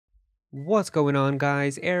What's going on,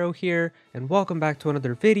 guys? Aero here, and welcome back to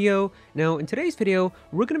another video. Now, in today's video,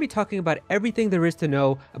 we're going to be talking about everything there is to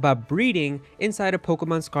know about breeding inside of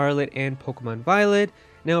Pokemon Scarlet and Pokemon Violet.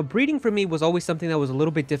 Now, breeding for me was always something that was a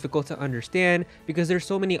little bit difficult to understand because there's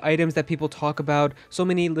so many items that people talk about, so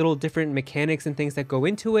many little different mechanics and things that go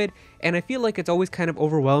into it, and I feel like it's always kind of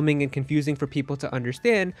overwhelming and confusing for people to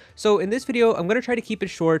understand. So in this video, I'm going to try to keep it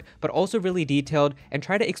short, but also really detailed and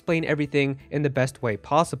try to explain everything in the best way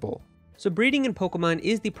possible. So breeding in Pokemon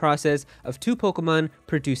is the process of two Pokemon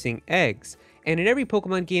producing eggs. And in every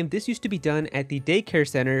Pokemon game, this used to be done at the daycare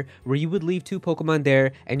center where you would leave two Pokemon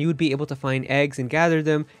there and you would be able to find eggs and gather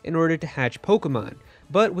them in order to hatch Pokemon.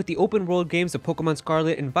 But with the open world games of Pokemon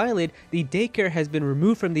Scarlet and Violet, the daycare has been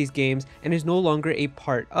removed from these games and is no longer a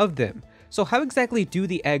part of them. So how exactly do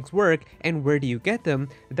the eggs work and where do you get them?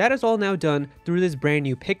 That is all now done through this brand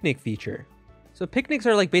new picnic feature. So picnics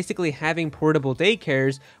are like basically having portable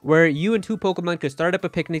daycares where you and two Pokemon could start up a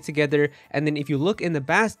picnic together, and then if you look in the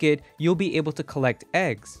basket, you'll be able to collect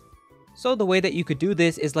eggs. So the way that you could do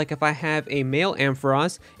this is like if I have a male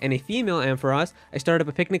Ampharos and a female Ampharos, I start up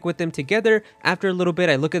a picnic with them together. After a little bit,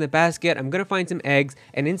 I look in the basket, I'm going to find some eggs,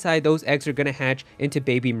 and inside those eggs are going to hatch into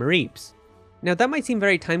baby Mareeps. Now that might seem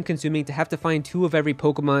very time consuming to have to find two of every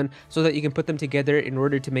Pokemon so that you can put them together in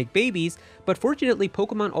order to make babies, but fortunately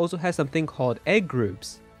Pokemon also has something called egg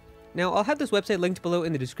groups. Now I'll have this website linked below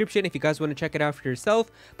in the description if you guys want to check it out for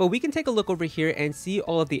yourself, but we can take a look over here and see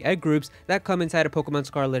all of the egg groups that come inside of Pokemon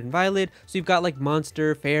Scarlet and Violet. So you've got like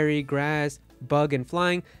Monster, Fairy, Grass, Bug, and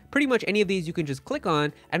Flying. Pretty much any of these you can just click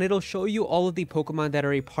on and it'll show you all of the Pokemon that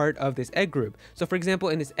are a part of this egg group. So for example,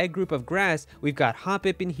 in this egg group of Grass, we've got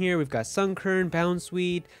Hoppip in here, we've got Sunkern,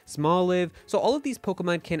 Bounsweet, Smoliv. So all of these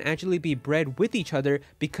Pokemon can actually be bred with each other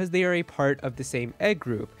because they are a part of the same egg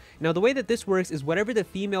group. Now the way that this works is whatever the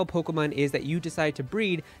female Pokemon is that you decide to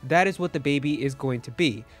breed, that is what the baby is going to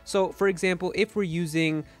be. So for example, if we're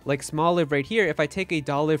using like Smoliv right here, if I take a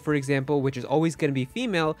Dolliv for example, which is always going to be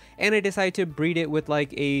female, and I decide to breed it with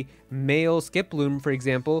like a male Skiploom for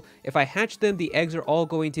example, if I hatch them, the eggs are all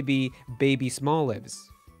going to be baby Smolivs.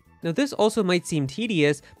 Now this also might seem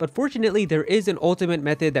tedious, but fortunately there is an ultimate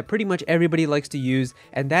method that pretty much everybody likes to use,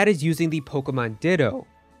 and that is using the Pokemon Ditto.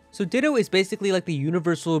 So Ditto is basically like the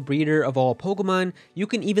universal breeder of all Pokemon. You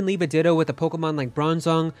can even leave a Ditto with a Pokemon like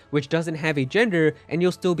Bronzong, which doesn't have a gender, and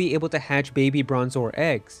you'll still be able to hatch baby Bronzor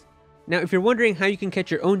eggs. Now, if you're wondering how you can catch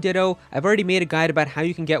your own Ditto, I've already made a guide about how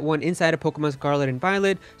you can get one inside of Pokemon Scarlet and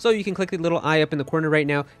Violet, so you can click the little eye up in the corner right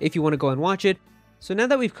now if you want to go and watch it. So now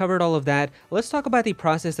that we've covered all of that, let's talk about the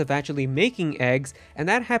process of actually making eggs, and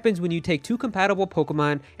that happens when you take two compatible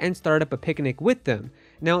Pokemon and start up a picnic with them.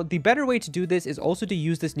 Now, the better way to do this is also to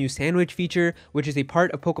use this new sandwich feature, which is a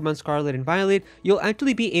part of Pokemon Scarlet and Violet. You'll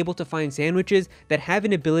actually be able to find sandwiches that have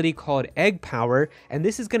an ability called egg power, and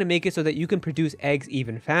this is going to make it so that you can produce eggs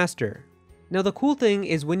even faster. Now the cool thing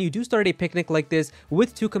is when you do start a picnic like this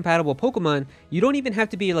with two compatible Pokemon, you don't even have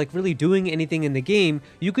to be like really doing anything in the game.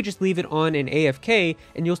 You could just leave it on in AFK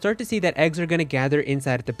and you'll start to see that eggs are going to gather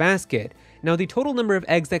inside of the basket. Now the total number of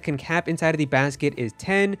eggs that can cap inside of the basket is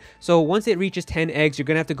 10, so once it reaches 10 eggs, you're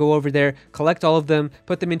going to have to go over there, collect all of them,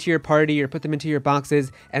 put them into your party or put them into your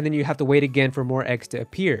boxes, and then you have to wait again for more eggs to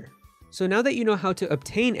appear. So now that you know how to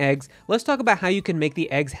obtain eggs, let's talk about how you can make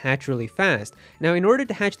the eggs hatch really fast. Now in order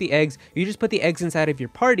to hatch the eggs, you just put the eggs inside of your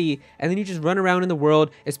party, and then you just run around in the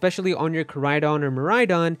world, especially on your koraidon or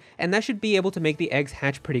miraidon, and that should be able to make the eggs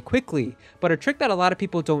hatch pretty quickly. But a trick that a lot of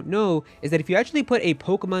people don't know is that if you actually put a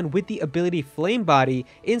Pokemon with the ability Flame Body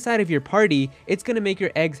inside of your party, it's going to make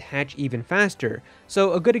your eggs hatch even faster.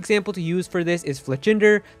 So a good example to use for this is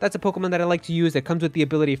Fletchinder. That's a Pokemon that I like to use that comes with the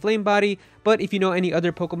ability Flame Body, but if you know any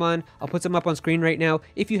other Pokemon, I'll put some up on screen right now.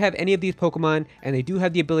 If you have any of these Pokemon and they do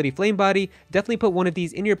have the ability Flame Body, definitely put one of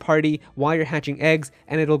these in your party while you're hatching eggs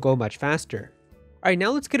and it'll go much faster. Alright,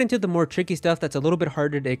 now let's get into the more tricky stuff that's a little bit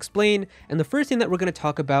harder to explain, and the first thing that we're going to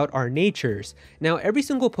talk about are natures. Now, every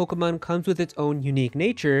single Pokemon comes with its own unique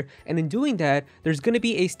nature, and in doing that, there's going to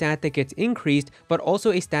be a stat that gets increased, but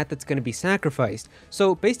also a stat that's going to be sacrificed.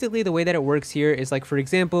 So basically the way that it works here is like, for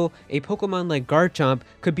example, a Pokemon like Garchomp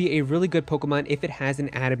could be a really good Pokemon if it has an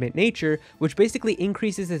adamant nature, which basically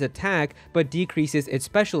increases its attack, but decreases its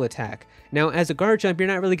special attack. Now, as a Garchomp, you're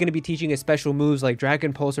not really going to be teaching it special moves like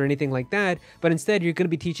Dragon Pulse or anything like that, but instead you're going to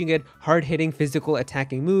be teaching it hard-hitting physical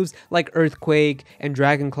attacking moves like Earthquake and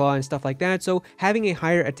Dragon Claw and stuff like that, so having a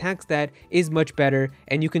higher attack stat is much better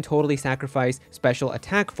and you can totally sacrifice special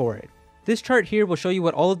attack for it. This chart here will show you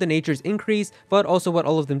what all of the natures increase, but also what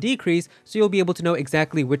all of them decrease, so you'll be able to know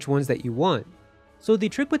exactly which ones that you want. So the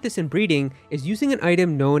trick with this in breeding is using an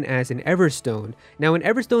item known as an Everstone. Now an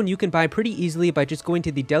Everstone you can buy pretty easily by just going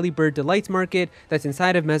to the Delibird Delights Market that's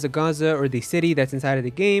inside of Mazagaza or the city that's inside of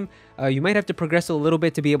the game. You might have to progress a little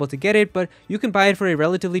bit to be able to get it, but you can buy it for a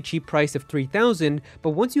relatively cheap price of 3,000.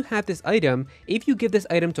 But once you have this item, if you give this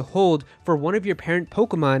item to hold for one of your parent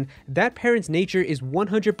Pokemon, that parent's nature is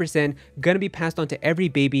 100% gonna be passed on to every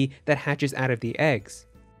baby that hatches out of the eggs.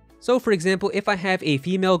 So for example, if I have a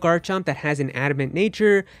female Garchomp that has an adamant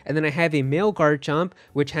nature, and then I have a male Garchomp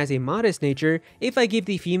which has a modest nature, if I give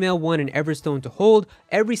the female one an Everstone to hold,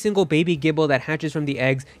 every single baby Gible that hatches from the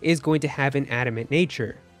eggs is going to have an adamant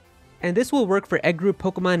nature. And this will work for egg group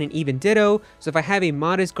Pokemon and even Ditto. So if I have a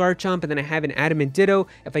modest Garchomp and then I have an adamant Ditto,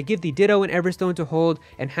 if I give the Ditto an Everstone to hold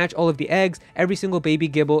and hatch all of the eggs, every single baby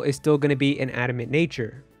Gible is still going to be an adamant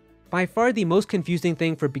nature. By far the most confusing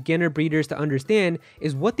thing for beginner breeders to understand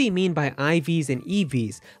is what they mean by IVs and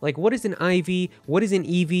EVs. Like, what is an IV? What is an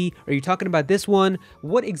EV? Are you talking about this one?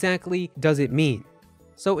 What exactly does it mean?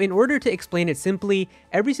 So in order to explain it simply,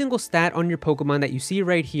 every single stat on your Pokemon that you see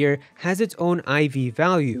right here has its own IV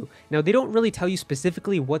value. Now they don't really tell you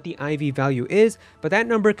specifically what the IV value is, but that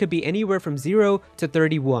number could be anywhere from 0 to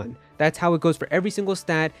 31. That's how it goes for every single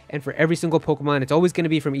stat, and for every single Pokemon it's always going to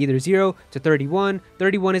be from either 0 to 31.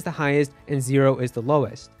 31 is the highest and 0 is the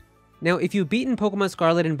lowest. Now, if you've beaten Pokemon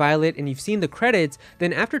Scarlet and Violet and you've seen the credits,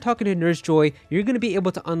 then after talking to Nurse Joy, you're going to be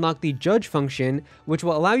able to unlock the Judge function, which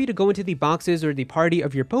will allow you to go into the boxes or the party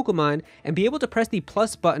of your Pokemon and be able to press the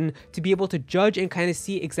plus button to be able to judge and kind of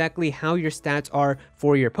see exactly how your stats are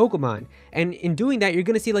for your Pokemon. And in doing that, you're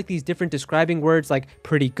going to see like these different describing words like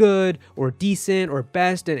pretty good or decent or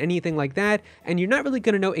best and anything like that. And you're not really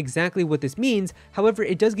going to know exactly what this means. However,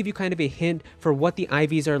 it does give you kind of a hint for what the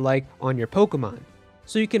IVs are like on your Pokemon.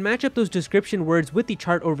 So you can match up those description words with the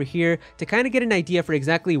chart over here to kind of get an idea for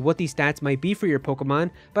exactly what these stats might be for your Pokemon,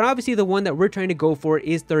 but obviously the one that we're trying to go for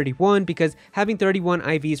is 31 because having 31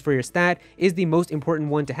 IVs for your stat is the most important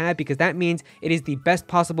one to have because that means it is the best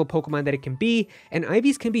possible Pokemon that it can be, and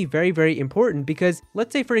IVs can be very, very important because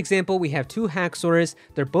let's say for example we have two Haxorus,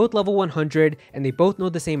 they're both level 100 and they both know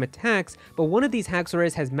the same attacks, but one of these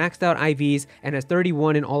Haxorus has maxed out IVs and has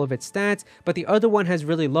 31 in all of its stats, but the other one has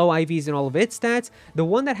really low IVs in all of its stats. The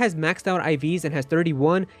one that has maxed out IVs and has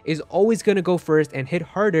 31 is always going to go first and hit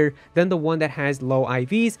harder than the one that has low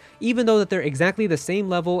IVs, even though that they're exactly the same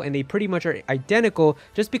level and they pretty much are identical.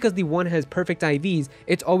 Just because the one has perfect IVs,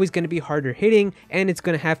 it's always going to be harder hitting and it's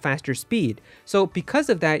going to have faster speed. So because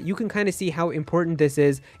of that, you can kind of see how important this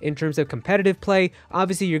is in terms of competitive play.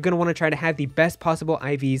 Obviously, you're going to want to try to have the best possible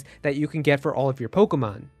IVs that you can get for all of your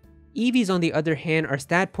Pokemon. EVs on the other hand are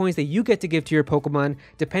stat points that you get to give to your Pokemon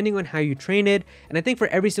depending on how you train it, and I think for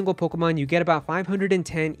every single Pokemon you get about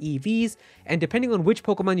 510 EVs, and depending on which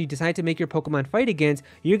Pokemon you decide to make your Pokemon fight against,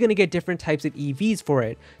 you're going to get different types of EVs for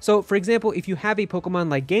it. So for example, if you have a Pokemon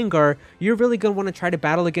like Gengar, you're really going to want to try to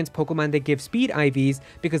battle against Pokemon that give speed IVs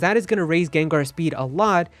because that is going to raise Gengar's speed a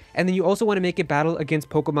lot, and then you also want to make it battle against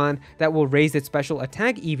Pokemon that will raise its special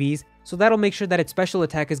attack EVs, so that'll make sure that its special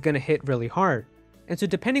attack is going to hit really hard. And so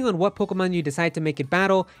depending on what Pokemon you decide to make it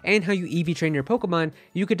battle and how you EV train your Pokemon,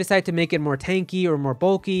 you could decide to make it more tanky or more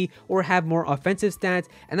bulky or have more offensive stats,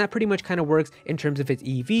 and that pretty much kind of works in terms of its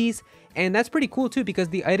EVs. And that's pretty cool too because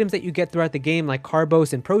the items that you get throughout the game like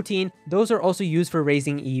Carbos and Protein, those are also used for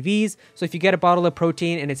raising EVs. So if you get a bottle of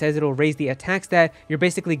Protein and it says it'll raise the attack stat, you're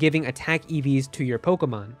basically giving attack EVs to your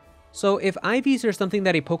Pokemon. So if IVs are something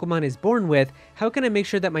that a Pokemon is born with, how can I make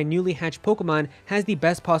sure that my newly hatched Pokemon has the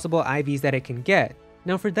best possible IVs that it can get?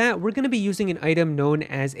 Now for that, we're going to be using an item known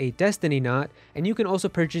as a Destiny Knot, and you can also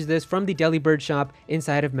purchase this from the Delibird shop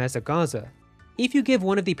inside of Mazagaza. If you give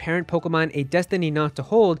one of the parent Pokemon a Destiny Knot to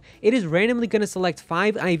hold, it is randomly going to select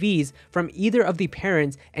 5 IVs from either of the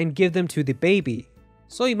parents and give them to the baby.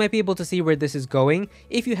 So you might be able to see where this is going.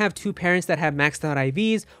 If you have two parents that have maxed out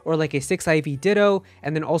IVs, or like a 6 IV Ditto,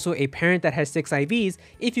 and then also a parent that has 6 IVs,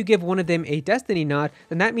 if you give one of them a Destiny Knot,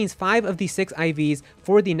 then that means 5 of the 6 IVs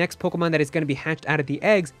for the next Pokemon that is going to be hatched out of the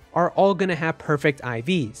eggs are all going to have perfect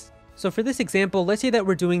IVs. So for this example, let's say that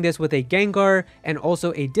we're doing this with a Gengar and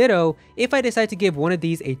also a Ditto. If I decide to give one of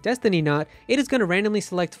these a Destiny Knot, it is going to randomly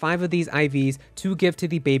select 5 of these IVs to give to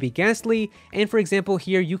the baby Ghastly. And for example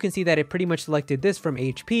here, you can see that it pretty much selected this from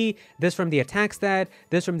HP, this from the attack stat,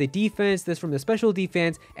 this from the defense, this from the special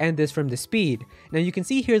defense, and this from the speed. Now you can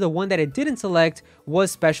see here the one that it didn't select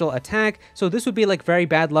was special attack. So this would be like very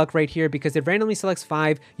bad luck right here because it randomly selects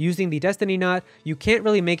 5 using the Destiny Knot. You can't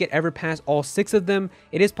really make it ever past all 6 of them.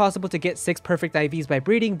 It is possible to get 6 perfect IVs by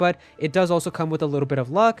breeding, but it does also come with a little bit of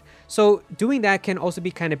luck. So doing that can also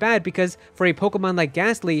be kind of bad because for a Pokemon like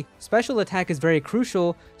Ghastly, special attack is very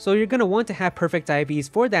crucial, so you're going to want to have perfect IVs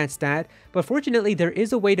for that stat, but fortunately there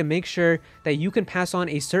is a way to make sure that you can pass on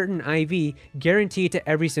a certain IV guaranteed to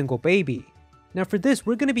every single baby. Now for this,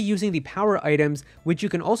 we're going to be using the power items, which you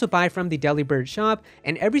can also buy from the Delibird shop,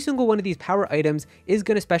 and every single one of these power items is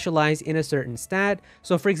going to specialize in a certain stat.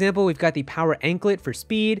 So for example, we've got the power anklet for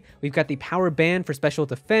speed, we've got the power band for special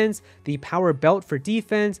defense, the power belt for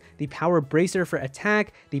defense, the power bracer for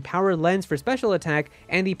attack, the power lens for special attack,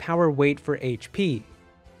 and the power weight for HP.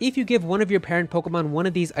 If you give one of your parent Pokemon one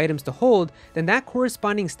of these items to hold, then that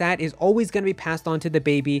corresponding stat is always going to be passed on to the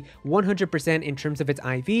baby 100% in terms of its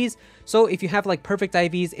IVs. So if you have like perfect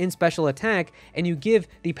IVs in special attack and you give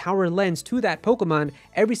the power lens to that Pokemon,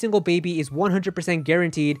 every single baby is 100%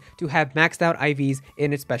 guaranteed to have maxed out IVs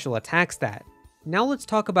in its special attack stat. Now let's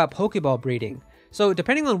talk about Pokeball breeding. So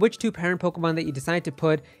depending on which 2 parent Pokemon that you decide to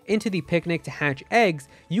put into the picnic to hatch eggs,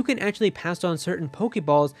 you can actually pass on certain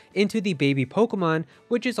Pokeballs into the baby Pokemon,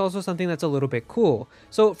 which is also something that's a little bit cool.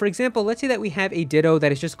 So for example, let's say that we have a Ditto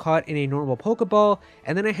that is just caught in a normal Pokeball,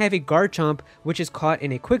 and then I have a Garchomp which is caught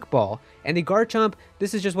in a Quick Ball. And the Garchomp,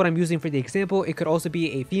 this is just what I'm using for the example, it could also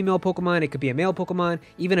be a female Pokemon, it could be a male Pokemon,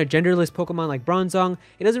 even a genderless Pokemon like Bronzong,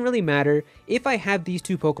 it doesn't really matter. If I have these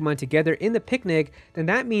 2 Pokemon together in the picnic, then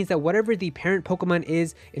that means that whatever the parent Pokemon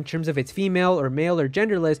is in terms of its female or male or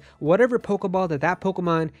genderless, whatever Pokeball that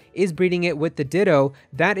Pokemon is breeding it with the Ditto,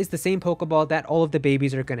 that is the same Pokeball that all of the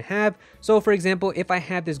babies are going to have. So for example, if I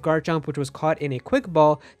have this Garchomp which was caught in a Quick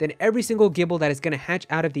Ball, then every single Gibble that is going to hatch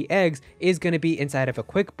out of the eggs is going to be inside of a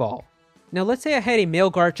Quick Ball. Now let's say I had a male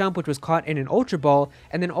Garchomp which was caught in an Ultra Ball,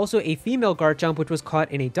 and then also a female Garchomp which was caught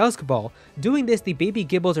in a Dusk Ball. Doing this, the baby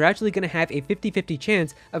Gibbles are actually going to have a 50-50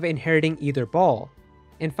 chance of inheriting either ball.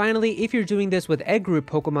 And finally, if you're doing this with egg group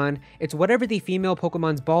Pokemon, it's whatever the female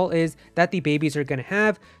Pokemon's ball is that the babies are going to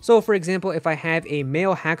have. So for example, if I have a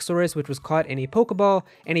male Haxorus which was caught in a Pokeball,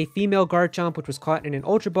 and a female Garchomp which was caught in an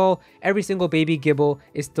Ultra Ball, every single baby Gibble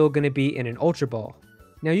is still going to be in an Ultra Ball.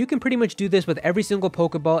 Now you can pretty much do this with every single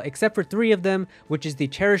Pokeball except for 3 of them, which is the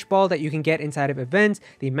Cherish Ball that you can get inside of events,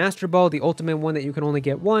 the Master Ball, the ultimate one that you can only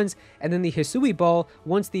get once, and then the Hisui Ball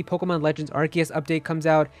once the Pokemon Legends Arceus update comes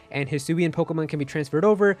out and Hisuian Pokemon can be transferred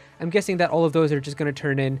over. I'm guessing that all of those are just going to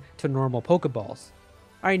turn into normal Pokeballs.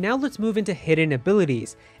 Alright, now let's move into hidden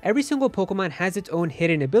abilities. Every single Pokemon has its own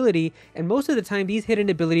hidden ability, and most of the time these hidden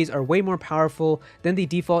abilities are way more powerful than the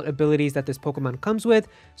default abilities that this Pokemon comes with.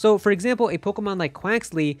 So for example, a Pokemon like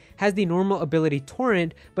Quaxly has the normal ability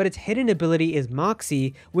Torrent, but its hidden ability is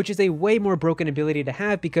Moxie, which is a way more broken ability to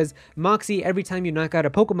have because Moxie, every time you knock out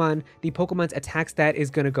a Pokemon, the Pokemon's attack stat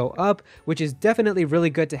is going to go up, which is definitely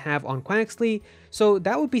really good to have on Quaxly. So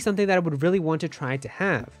that would be something that I would really want to try to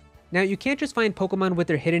have. Now you can't just find Pokemon with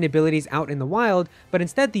their hidden abilities out in the wild, but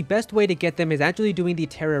instead the best way to get them is actually doing the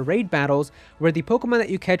Terra Raid battles, where the Pokemon that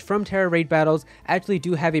you catch from Terra Raid battles actually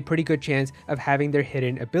do have a pretty good chance of having their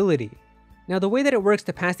hidden ability. Now the way that it works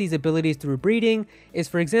to pass these abilities through breeding is,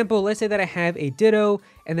 for example, let's say that I have a Ditto,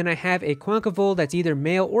 and then I have a Quankavole that's either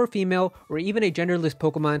male or female, or even a genderless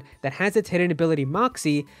Pokemon that has its hidden ability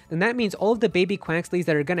Moxie, then that means all of the baby Quaxleys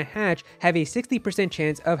that are going to hatch have a 60%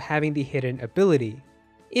 chance of having the hidden ability.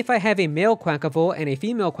 If I have a male Quankavole and a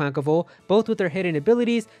female Quankavole, both with their hidden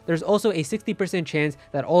abilities, there's also a 60% chance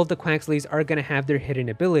that all of the Quaxleys are going to have their hidden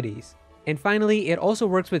abilities. And finally, it also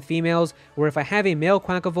works with females, where if I have a male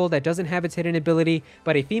Quankavole that doesn't have its hidden ability,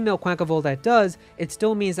 but a female Quankavole that does, it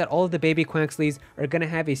still means that all of the baby Quaxleys are going to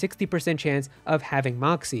have a 60% chance of having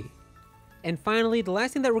Moxie. And finally, the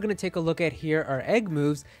last thing that we're going to take a look at here are egg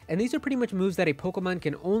moves, and these are pretty much moves that a Pokemon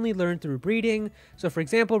can only learn through breeding. So for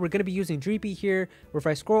example, we're going to be using Dreepy here, where if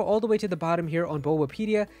I scroll all the way to the bottom here on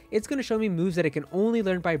Bulbapedia, it's going to show me moves that it can only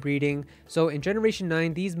learn by breeding. So in Generation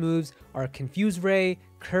 9, these moves are Confuse Ray,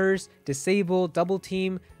 Curse, Disable, Double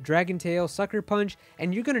Team, Dragon Tail, Sucker Punch,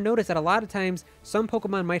 and you're going to notice that a lot of times some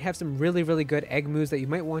Pokemon might have some really good egg moves that you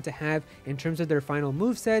might want to have in terms of their final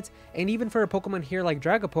move sets. And even for a Pokemon here like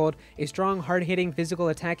Dragapult, a strong hard-hitting physical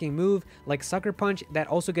attacking move like Sucker Punch that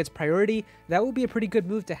also gets priority, that would be a pretty good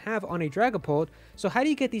move to have on a Dragapult. So how do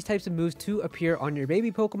you get these types of moves to appear on your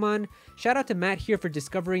baby Pokemon? Shout out to Matt here for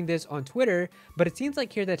discovering this on Twitter, but it seems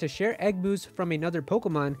like here that to share egg moves from another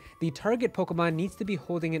Pokemon, the target Pokemon needs to be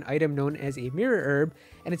holding an item known as a mirror herb,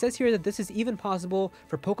 and it says here that this is even possible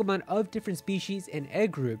for Pokemon of different species and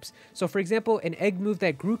egg groups. So for example, an egg move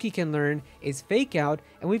that Grookey can learn is Fake Out,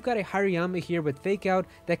 and we've got a Hariyama here with Fake Out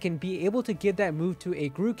that can be able to give that move to a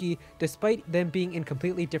Grookey despite them being in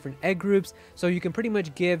completely different egg groups. So you can pretty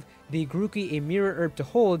much give the Grookey a mirror herb to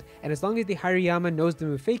hold, and as long as the Hariyama knows the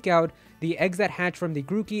move Fake Out, the eggs that hatch from the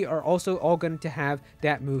Grookey are also all going to have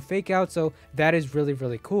that move Fake Out, so that is really,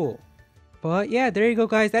 really cool. But yeah, there you go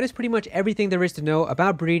guys, that is pretty much everything there is to know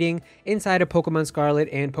about breeding inside of Pokemon Scarlet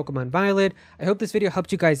and Pokemon Violet. I hope this video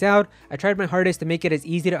helped you guys out. I tried my hardest to make it as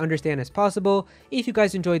easy to understand as possible. If you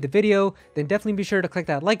guys enjoyed the video, then definitely be sure to click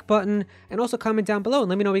that like button and also comment down below and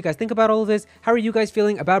let me know what you guys think about all of this. How are you guys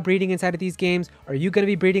feeling about breeding inside of these games? Are you going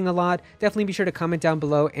to be breeding a lot? Definitely be sure to comment down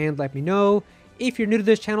below and let me know. If you're new to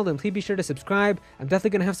this channel, then please be sure to subscribe. I'm definitely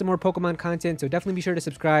going to have some more Pokemon content, so definitely be sure to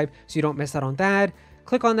subscribe so you don't miss out on that.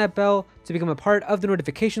 Click on that bell to become a part of the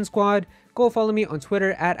notification squad. Go follow me on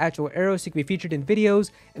Twitter at @Aero so you can be featured in videos,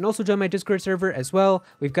 and also join my Discord server as well.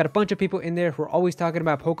 We've got a bunch of people in there who are always talking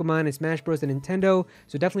about Pokemon and Smash Bros. And Nintendo,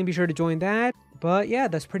 so definitely be sure to join that. But yeah,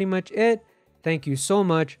 that's pretty much it. Thank you so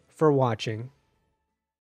much for watching.